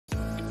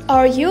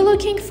Are you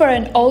looking for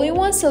an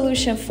all-in-one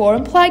solution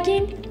form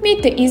plugin?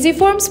 Meet the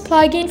EasyForms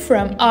plugin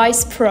from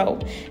ICE Pro.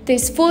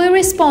 This fully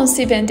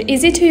responsive and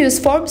easy-to-use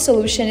form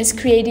solution is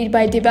created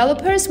by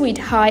developers with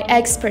high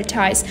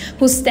expertise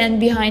who stand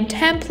behind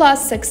 10+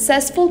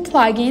 successful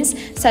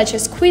plugins such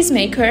as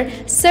QuizMaker,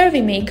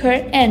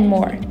 SurveyMaker, and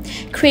more.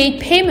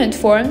 Create payment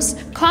forms,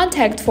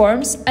 contact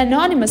forms,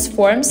 anonymous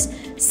forms,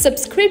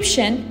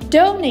 subscription,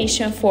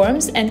 donation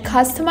forms, and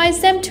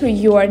customize them to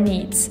your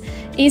needs.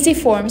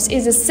 EasyForms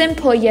is a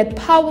simple yet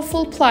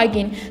powerful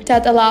plugin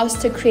that allows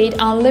to create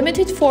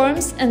unlimited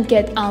forms and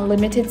get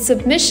unlimited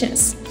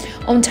submissions.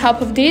 On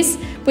top of this,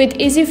 with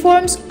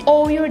EasyForms,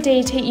 all your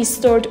data is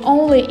stored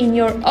only in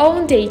your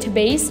own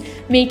database,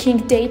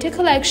 making data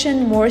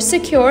collection more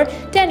secure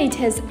than it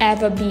has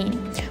ever been.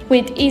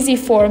 With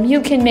EasyForm, you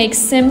can make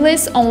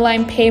seamless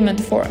online payment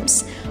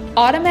forms.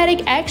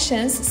 Automatic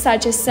actions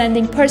such as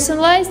sending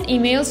personalized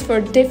emails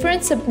for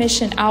different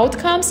submission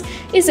outcomes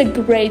is a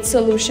great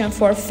solution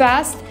for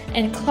fast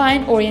and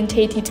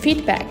client-oriented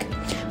feedback.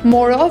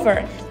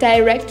 Moreover,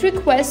 direct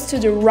requests to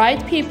the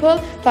right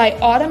people by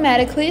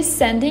automatically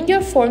sending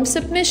your form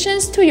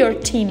submissions to your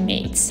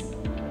teammates.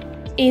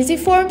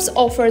 EasyForms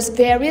offers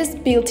various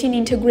built-in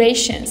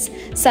integrations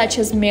such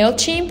as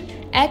Mailchimp,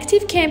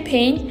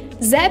 ActiveCampaign,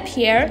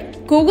 Zapier,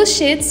 Google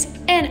Sheets,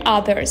 and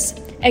others.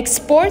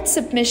 Export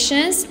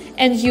submissions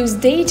and use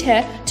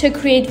data to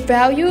create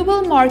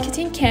valuable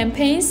marketing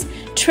campaigns,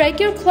 track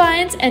your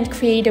clients, and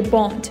create a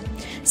bond.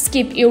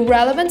 Skip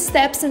irrelevant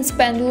steps and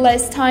spend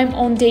less time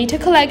on data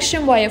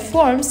collection via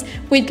forms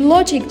with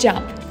Logic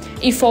Jump.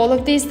 If all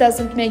of this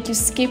doesn't make you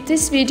skip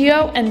this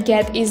video and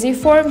get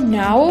EasyForm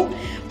now,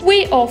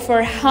 we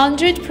offer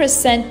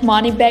 100%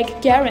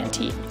 money-back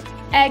guarantee.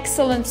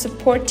 Excellent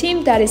support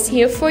team that is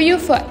here for you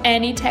for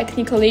any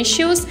technical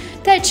issues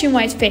that you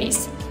might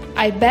face.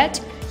 I bet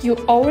you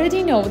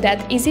already know that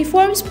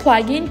EasyForms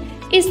plugin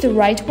is the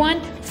right one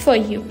for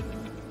you.